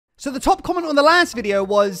So the top comment on the last video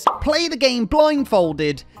was, play the game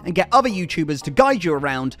blindfolded and get other YouTubers to guide you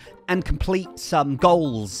around and complete some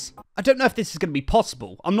goals. I don't know if this is going to be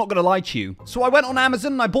possible. I'm not going to lie to you. So I went on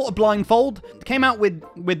Amazon and I bought a blindfold. Came out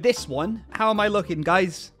with this one. How am I looking,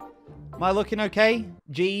 guys? Am I looking okay?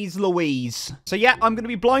 Jeez Louise. So yeah, I'm going to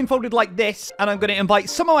be blindfolded like this, and I'm going to invite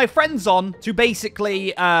some of my friends on to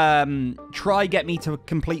basically try get me to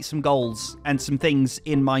complete some goals and some things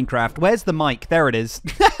in Minecraft. Where's the mic? There it is.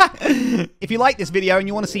 If you like this video and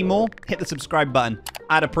you want to see more, hit the subscribe button.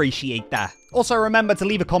 I'd appreciate that. Also, remember to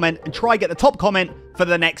leave a comment and try get the top comment for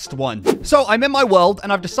the next one. So, I'm in my world,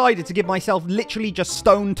 and I've decided to give myself literally just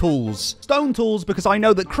stone tools. Stone tools because I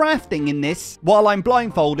know that crafting in this, while I'm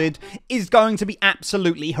blindfolded, is going to be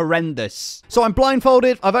absolutely horrendous. So, I'm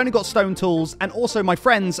blindfolded, I've only got stone tools, and also my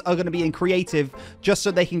friends are going to be in creative just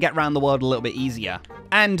so they can get around the world a little bit easier.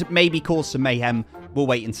 And maybe cause some mayhem. We'll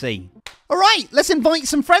wait and see. All right, let's invite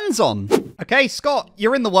some friends on. Okay, Scott,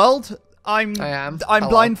 you're in the world. I am. I'm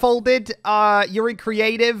blindfolded. You're in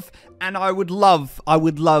creative, and I would love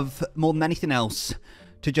more than anything else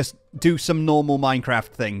to just do some normal Minecraft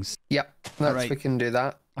things. Yep, we can do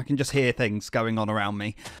that. I can just hear things going on around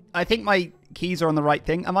me. I think my keys are on the right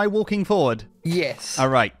thing. Am I walking forward? Yes. All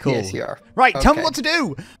right, cool. Yes, you are. Right, tell me what to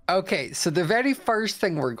do. Okay, so the very first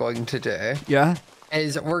thing we're going to do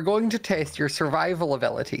is we're going to test your survival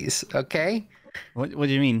abilities, okay? What do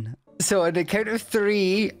you mean? So on the count of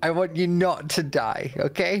 3, I want you not to die,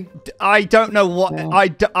 okay? I don't know what...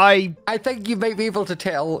 I think you might be able to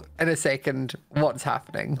tell in a second what's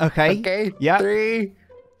happening. Okay. Okay? Yeah. 3,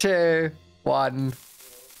 2, 1.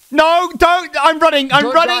 No, don't! I'm running!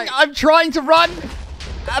 Don't running! die. I'm trying to run!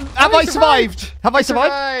 Have I survived? Have I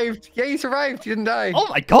survived? Yeah, you survived. You didn't die. Oh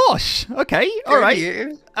my gosh! Okay,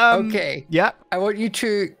 alright. Okay. Yeah. I want you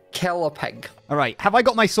to kill a pig. Alright, have I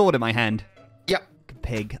got my sword in my hand? Yep.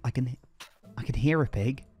 Pig. I can hear a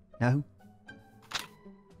pig. No.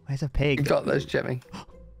 Where's a pig? You got this, Jimmy.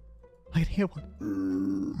 I can hear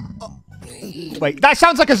one. Oh. Wait, that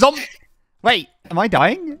sounds like a zombie. Wait, am I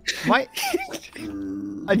dying? Am I...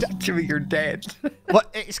 Jimmy, you're dead. What?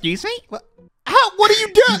 Excuse me? What? How? What are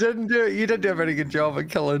you doing? You didn't do a very good job at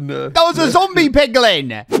killing the... That was a zombie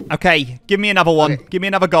piglin! Okay, give me another one. Okay. Give me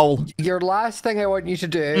another goal. Your last thing I want you to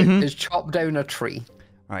do is chop down a tree.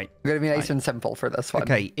 Right. We're gonna be nice and simple for this one.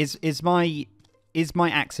 Okay, is my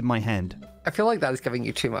axe in my hand? I feel like that is giving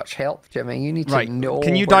you too much help, Jimmy. You need to know.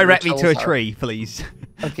 Can you direct me to a tree, please?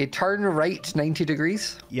 Okay, turn right 90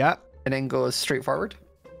 degrees. Yep. And then go straight forward.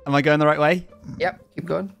 Am I going the right way? Yep, keep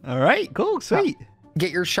going. All right, cool, sweet.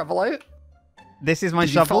 Get your shovel out. This is my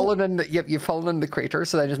shovel. You've fallen in the crater,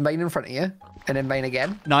 so then just mine in front of you, and then mine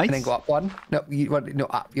again. Nice. And then go up one. No, up. You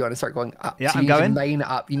want to start going up. Yeah, so I'm going. You need to mine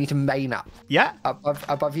up. You need to mine up. Yeah.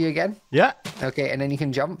 Above you again. Yeah. Okay, and then you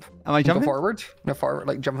can jump. Am I jumping? Go forward. No, forward.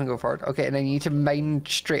 Like jump and go forward. Okay, and then you need to mine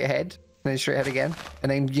straight ahead, and then straight ahead again,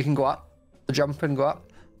 and then you can go up. Jump and go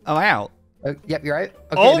up. Am I out? Yep, you're out.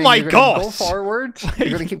 Okay, oh my gosh! Go forward. You're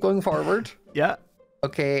gonna keep going forward. Yeah.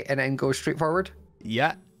 Okay, and then go straight forward.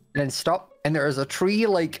 Yeah. And then stop. And there is a tree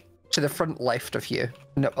like to the front left of you.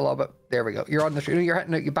 No, a little bit. There we go. You're on the tree. No, you're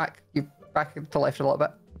hitting it. You back to the left a little bit.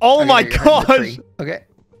 Oh my gosh! Okay.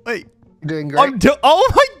 Wait. You're doing great. Oh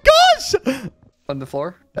my gosh! On the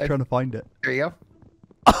floor. I'm trying to find it. There you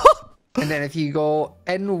go. And then if you go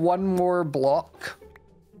in one more block,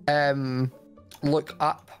 look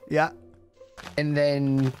up. Yeah. And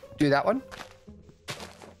then do that one.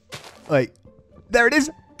 Wait. There it is.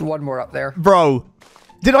 One more up there. Bro.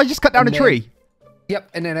 Did I just cut down a tree?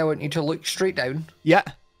 Yep. And then I want you to look straight down. Yeah.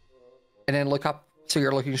 And then look up so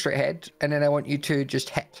you're looking straight ahead. And then I want you to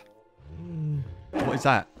just hit. What is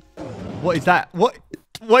that? What is that?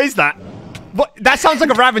 What is that? What? That sounds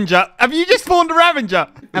like a Ravager. Have you just spawned a Ravager?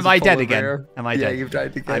 Am I dead again? Am I dead? Yeah, you've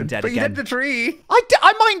died again. I'm dead again. But you hit the tree.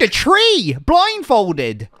 I mined a tree.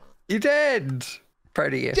 Blindfolded. You did.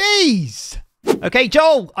 Proud of you. Jeez. Okay,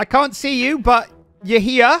 Joel, I can't see you, but you're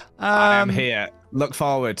here. I am here. Look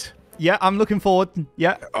forward. Yeah, I'm looking forward.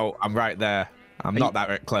 Yeah. Oh, I'm right there. I'm not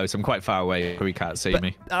that close. I'm quite far away where you can't see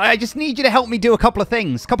me. I just need you to help me do a couple of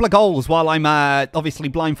things, a couple of goals while I'm obviously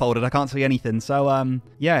blindfolded. I can't see anything. So,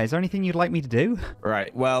 yeah, is there anything you'd like me to do?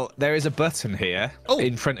 Right. Well, there is a button here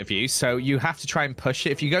in front of you. So you have to try and push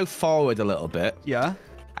it. If you go forward a little bit. Yeah.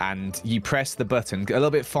 And you press the button a little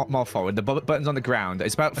bit more forward. The button's on the ground.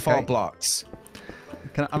 It's about 4 blocks.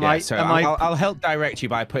 I'll help direct you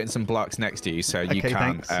by putting some blocks next to you so you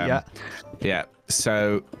can. Yeah.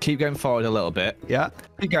 So keep going forward a little bit. Yeah.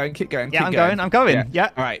 Keep going. Yeah, I'm going. Yeah.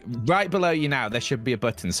 All right. Right below you now, there should be a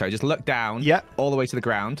button. So just look down. Yeah. All the way to the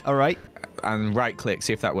ground. All right. And right click.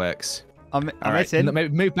 See if that works. I'm right. in. Maybe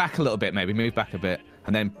move back a little bit. Maybe move back a bit,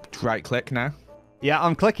 and then right click now. Yeah,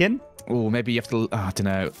 I'm clicking. Oh, maybe you have to. Oh, I don't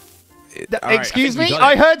know. Excuse me,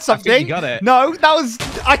 I heard something. I think you got it. No, that was.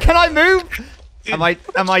 Can I move? Am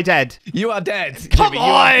I dead? You are dead. Come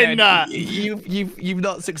Jimmy, on! You've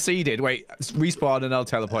not succeeded. Wait, respawn and I'll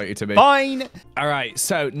teleport you to me. Fine. All right.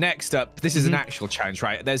 So next up, this is an actual challenge,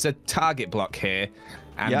 right? There's a target block here,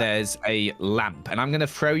 and there's a lamp, and I'm gonna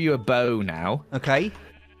throw you a bow now. Okay.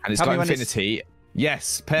 And it's got infinity.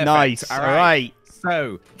 Yes, perfect. Nice. All right.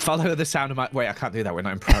 So, follow the sound of my... Wait, I can't do that. We're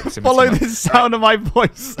not in proximity. Follow the sound of my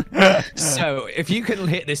voice. So, if you can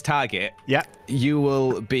hit this target, you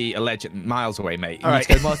will be a legend. Miles away, mate. You need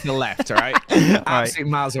to go more to the left, all right?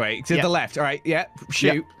 Absolutely miles away. To the left, all right? Yeah,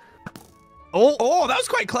 shoot. Oh, that was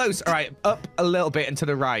quite close. All right, up a little bit and to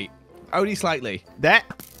the right. Only slightly. There.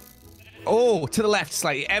 Oh, to the left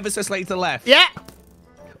slightly. Ever so slightly to the left. Yeah.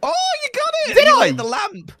 Oh, you got it! Did you I? lit the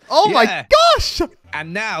lamp. Oh my gosh!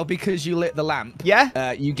 And now, because you lit the lamp,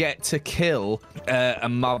 you get to kill a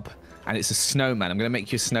mob, and it's a snowman. I'm going to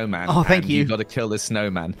make you a snowman. Oh, thank you. You've got to kill the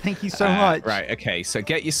snowman. Thank you so much. Right, okay, so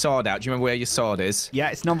get your sword out. Do you remember where your sword is? Yeah,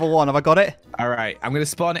 it's number 1. Have I got it? All right, I'm going to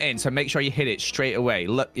spawn it in, so make sure you hit it straight away.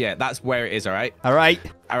 Look, yeah, that's where it is, all right? All right.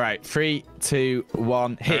 All right, 3, 2,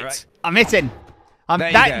 1, hit. Right. I'm hitting.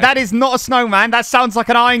 That is not a snowman. That sounds like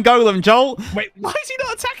an iron golem, Joel. Wait, why is he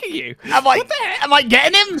not attacking you? What the heck? Am I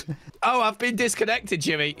getting him? Oh, I've been disconnected,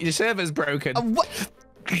 Jimmy. Your server's broken. What?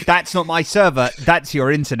 That's not my server. That's your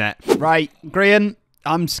internet. Right, Grian,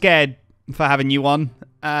 I'm scared for having you on.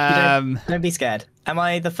 Don't be scared. Am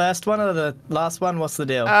I the first one or the last one? What's the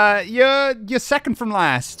deal? You're second from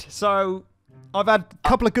last. So I've had a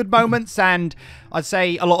couple of good moments and I'd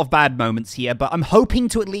say a lot of bad moments here, but I'm hoping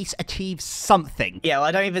to at least achieve something. Yeah, well,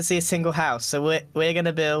 I don't even see a single house, so we're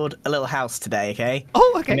gonna build a little house today, okay?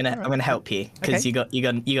 Oh, okay. I'm gonna help you because you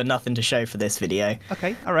got nothing to show for this video.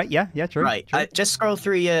 Okay, all right, yeah, true. Right, true. Just scroll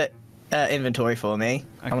through your inventory for me.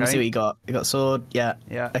 Okay. I want to see what you got. You got sword, yeah.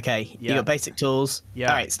 Okay, you got basic tools. Yeah.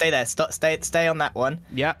 All right, stay there. Stay on that one.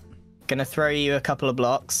 Yeah. Gonna throw you a couple of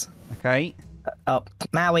blocks. Okay. Oh,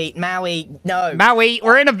 Maui, no. Maui,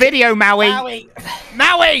 we're in a video, Maui.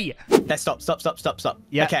 Maui! Let's stop.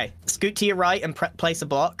 Yeah. Okay, scoot to your right and place a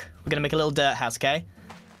block. We're gonna make a little dirt house, okay?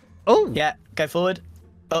 Oh. Yeah, go forward.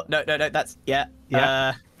 Oh, no, that's, yeah.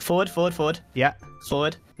 Forward. Yeah.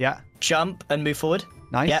 Forward. Yeah. Jump and move forward.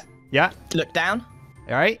 Nice. Yep. Yeah. Look down.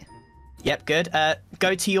 All right. Yep, good.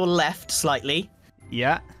 Go to your left slightly.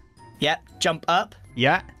 Yeah. Yep, jump up.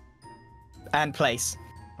 Yeah. And place.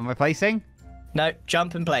 Am I placing? No,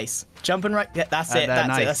 jump and place. Jump and right. Yeah, that's it.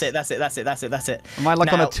 That's it. Am I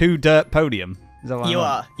like on a 2 dirt podium? Is that what you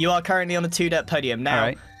are. You are currently on a 2 dirt podium. Now,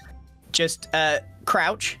 right. Just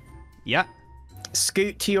crouch. Yeah.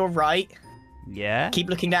 Scoot to your right. Yeah. Keep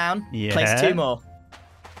looking down. Yeah. Place 2 more.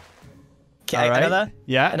 Okay, right. Another.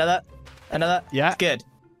 Yeah. Another. Yeah. Good.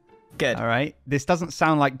 All right. This doesn't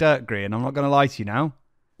sound like dirt, Grian. I'm not going to lie to you now.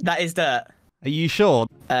 That is dirt. Are you sure?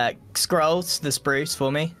 Scroll to the spruce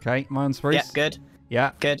for me. Okay, am I on spruce? Yeah, good.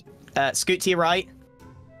 Yeah. Good. Scoot to your right.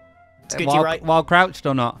 Scoot to your right. While crouched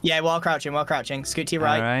or not? Yeah, while crouching. Scoot to your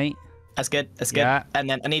right. All right. That's good. Yeah. And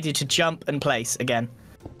then I need you to jump and place again.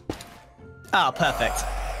 Oh, perfect.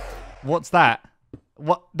 What's that?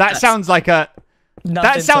 What? That sounds like a...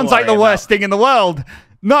 That sounds like the worst thing in the world.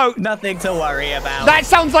 No. Nothing to worry about. That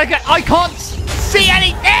sounds like a... I can't see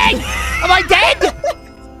anything! Am I dead?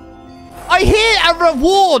 I hear a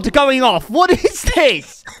reward going off. What is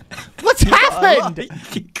this? What's happened?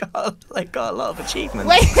 You got a lot of achievements.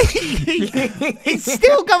 Wait, it's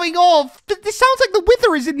still going off. This sounds like the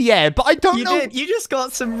Wither is in the air, but I don't know. You just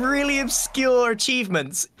got some really obscure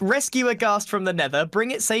achievements. Rescue a ghast from the Nether,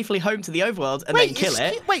 bring it safely home to the overworld, and then kill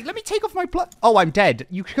it. Wait, let me take off my Oh, I'm dead.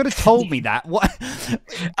 You could have told me that. What?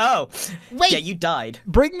 Oh, wait. Yeah, you died.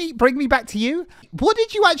 Bring me back to you. What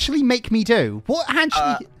did you actually make me do? What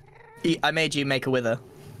actually? I made you make a Wither.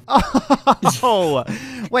 Oh,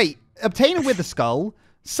 wait. Obtain a Wither skull.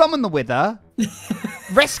 Summon the Wither.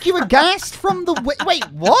 Rescue a ghast from the... Wait,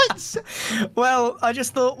 what? Well, I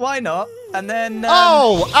just thought, why not? And then...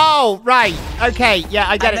 Oh, right. Okay, yeah,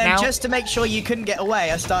 I get it now. And then just to make sure you couldn't get away,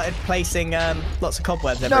 I started placing lots of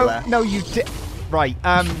cobwebs everywhere. No, you did... Right,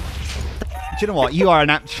 do you know what? You are an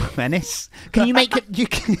actual menace. Can you make it...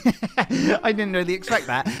 I didn't really expect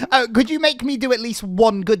that. Could you make me do at least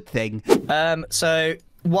one good thing? So,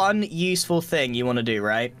 one useful thing you want to do,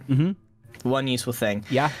 right? Mm-hmm. One useful thing.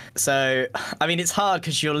 Yeah. So, I mean, it's hard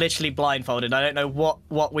because you're literally blindfolded. I don't know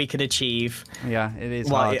what we could achieve. Yeah, it is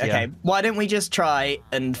hard, okay, yeah. Why don't we just try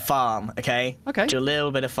and farm, okay? Okay. Do a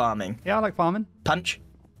little bit of farming. Yeah, I like farming. Punch.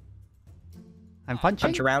 I'm punching.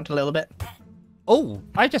 Punch around a little bit. Oh,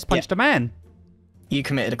 I just punched a man. You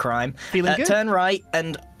committed a crime. Feeling good? Turn right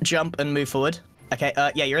and jump and move forward. Okay,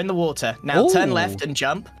 yeah, you're in the water. Now turn left and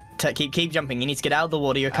jump. Keep jumping. You need to get out of the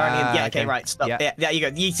water. You're currently in... Yeah, okay, right. Stop. Yeah, there you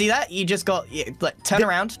go. You see that? You just got... turn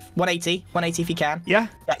around. 180. 180 if you can. Yeah.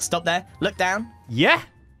 Yeah, stop there. Look down. Yeah.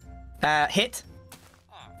 Hit.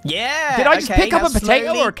 Yeah. Did I just pick up a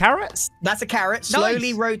potato or a carrot? That's a carrot.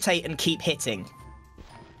 Slowly rotate and keep hitting.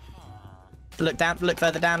 Look down. Look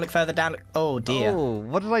further down. Look further down. Oh, dear. Oh,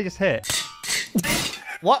 what did I just hit?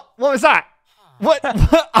 What was that? What?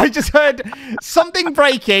 I just heard something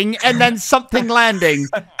breaking and then something landing.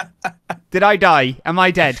 Did I die? Am I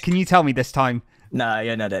dead? Can you tell me this time? No,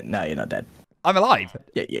 you're not dead. No, you're not dead. I'm alive.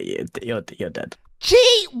 Yeah, you're dead.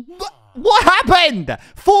 Gee, what happened?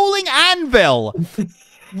 Falling anvil.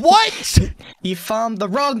 What? You farmed the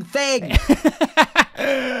wrong thing.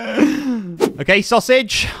 Okay,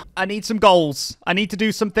 sausage. I need some goals. I need to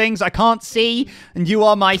do some things I can't see, and you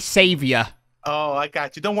are my savior. Oh, I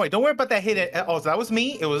got you. Don't worry. Don't worry about that hit. Oh, that was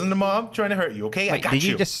me. It wasn't the mom trying to hurt you, okay? Wait, I got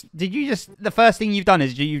you. Did you just, the first thing you've done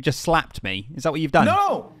is you've just slapped me? Is that what you've done?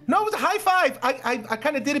 No, it was a high five. I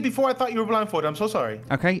kind of did it before I thought you were blindfolded. I'm so sorry.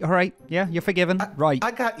 Okay, all right. Yeah, you're forgiven. Right.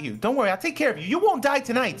 I got you. Don't worry. I'll take care of you. You won't die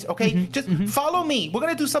tonight, okay? Just follow me. We're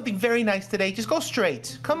going to do something very nice today. Just go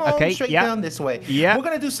straight. Come on, straight down this way. Yeah. We're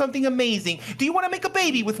going to do something amazing. Do you want to make a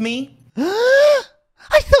baby with me? I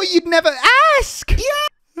thought you'd never ask. Yeah.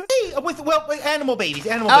 With animal babies.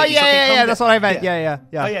 Oh yeah, that's what I meant. Yeah.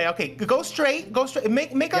 Oh yeah, okay. Go straight.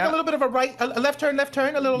 Make like a little bit of a left turn,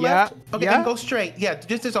 a little left. Okay, and go straight. Yeah,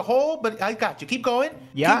 just as a hole, but I got you. Keep going.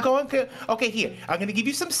 Yeah. Keep going. Okay, here. I'm gonna give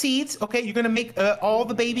you some seeds. Okay, you're gonna make all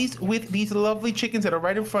the babies with these lovely chickens that are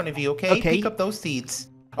right in front of you. Okay. Pick up those seeds.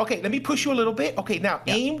 Okay, let me push you a little bit. Okay, now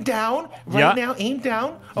aim down. Right now, aim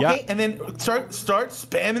down. Okay, and then start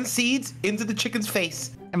spamming seeds into the chicken's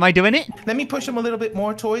face. Am I doing it? Let me push them a little bit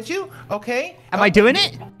more towards you, okay? Am I doing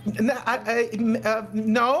it?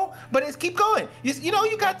 No, but keep going. You know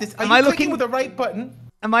you got this. Am I looking with the right button?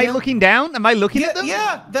 Am I looking down? Am I looking at them?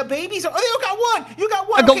 Yeah, the babies are... Oh, you got one. You got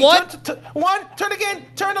one. I got one? One. Turn again.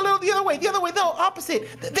 Turn a little the other way. No, opposite.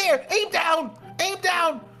 There. Aim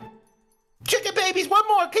down. Chicken babies. One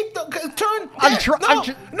more. Turn.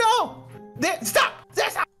 No. There. Stop.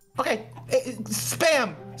 Okay.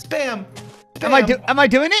 Spam. Am I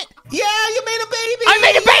doing it? Yeah, you made a baby! I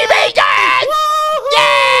made a baby!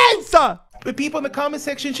 Yes! Yes! The people in the comment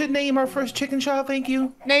section should name our first chicken child, thank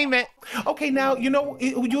you. Name it. Okay, now,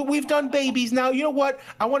 we've done babies. Now, you know what?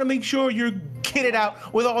 I want to make sure you're kitted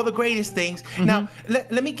out with all the greatest things. Now,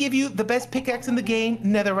 let me give you the best pickaxe in the game,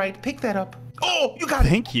 netherite. Pick that up. Oh, you got it.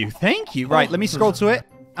 Thank you. Right, let me scroll to it.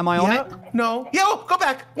 Am I on it? No. Yo, go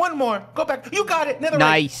back. One more. Go back. You got it. Netherite.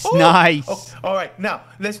 Nice. Nice. Oh, all right. Now,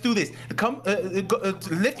 let's do this. Come,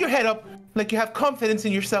 lift your head up like you have confidence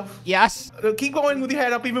in yourself. Yes. Keep going with your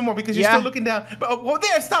head up even more because you're still looking down.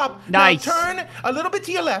 There, stop. Nice. Now, turn a little bit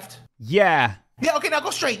to your left. Yeah. Yeah, okay, now go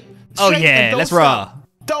straight. Oh, yeah. Let's roll.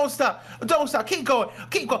 Don't stop. Keep going.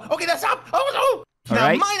 Okay, now stop. Oh, no.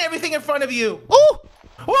 Now, mine everything in front of you. Oh.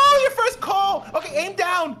 Whoa, your first call. Okay, aim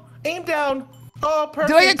down. Oh, perfect.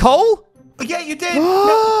 Did I get coal? Yeah, you did.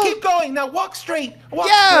 Now, keep going. Now walk straight. Walk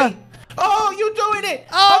straight. Oh, you're doing it.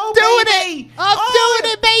 I'm doing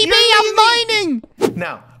it, baby. I'm mining.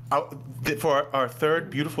 Now, for our third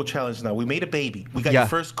beautiful challenge now, we made a baby. We got your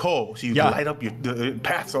first coal, so you can light up your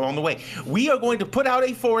paths along the way. We are going to put out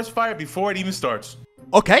a forest fire before it even starts.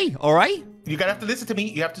 Okay, all right. You're going to have to listen to me.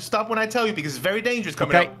 You have to stop when I tell you because it's very dangerous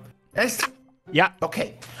coming out. Yeah.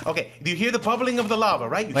 Okay. Do you hear the bubbling of the lava,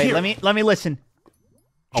 right? Wait, let me listen.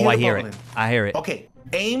 Oh, I hear it. I hear it. Okay,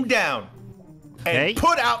 aim down and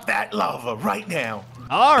put out that lava right now.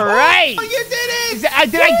 All right. Oh, you did it!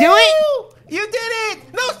 Did I do it? You did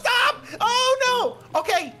it! No, stop! Oh, no!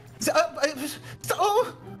 Okay.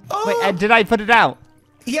 Wait, did I put it out?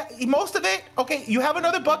 Yeah, most of it. Okay, you have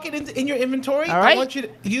another bucket in your inventory. All right. I want you to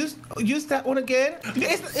use that one again.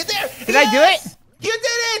 It's there. Did I do it? You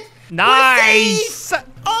did it! Nice!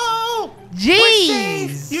 Oh!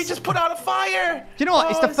 Jeez! You just put out a fire! Do you know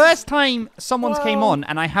what? It's the first time someone's came on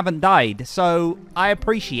and I haven't died, so I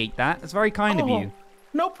appreciate that. It's very kind of you.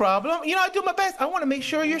 No problem. You know, I do my best. I want to make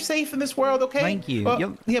sure you're safe in this world, okay? Thank you.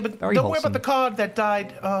 Yeah, but don't worry about the cod that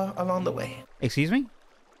died along the way. Excuse me?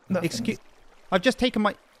 Nothing. I've just taken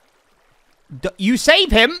my... You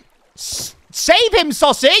save him? Save him,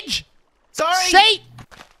 sausage! Sorry!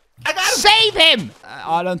 I got him. Save him!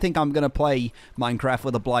 I don't think I'm going to play Minecraft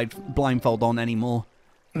with a blindfold on anymore.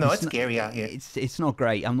 No, it's scary out here. It's not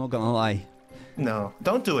great. I'm not going to lie. No,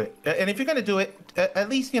 don't do it. And if you're going to do it, at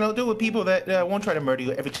least, do it with people that won't try to murder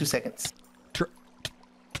you every 2 seconds.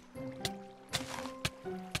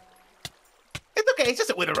 okay. It's just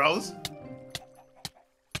a winter rose.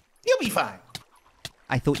 You'll be fine.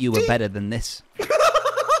 I thought you were better than this.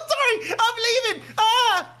 Sorry, I'm leaving.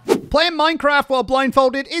 Ah! Playing Minecraft while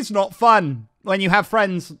blindfolded is not fun when you have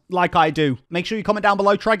friends like I do. Make sure you comment down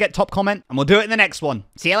below, try get top comment, and we'll do it in the next one.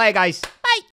 See you later, guys.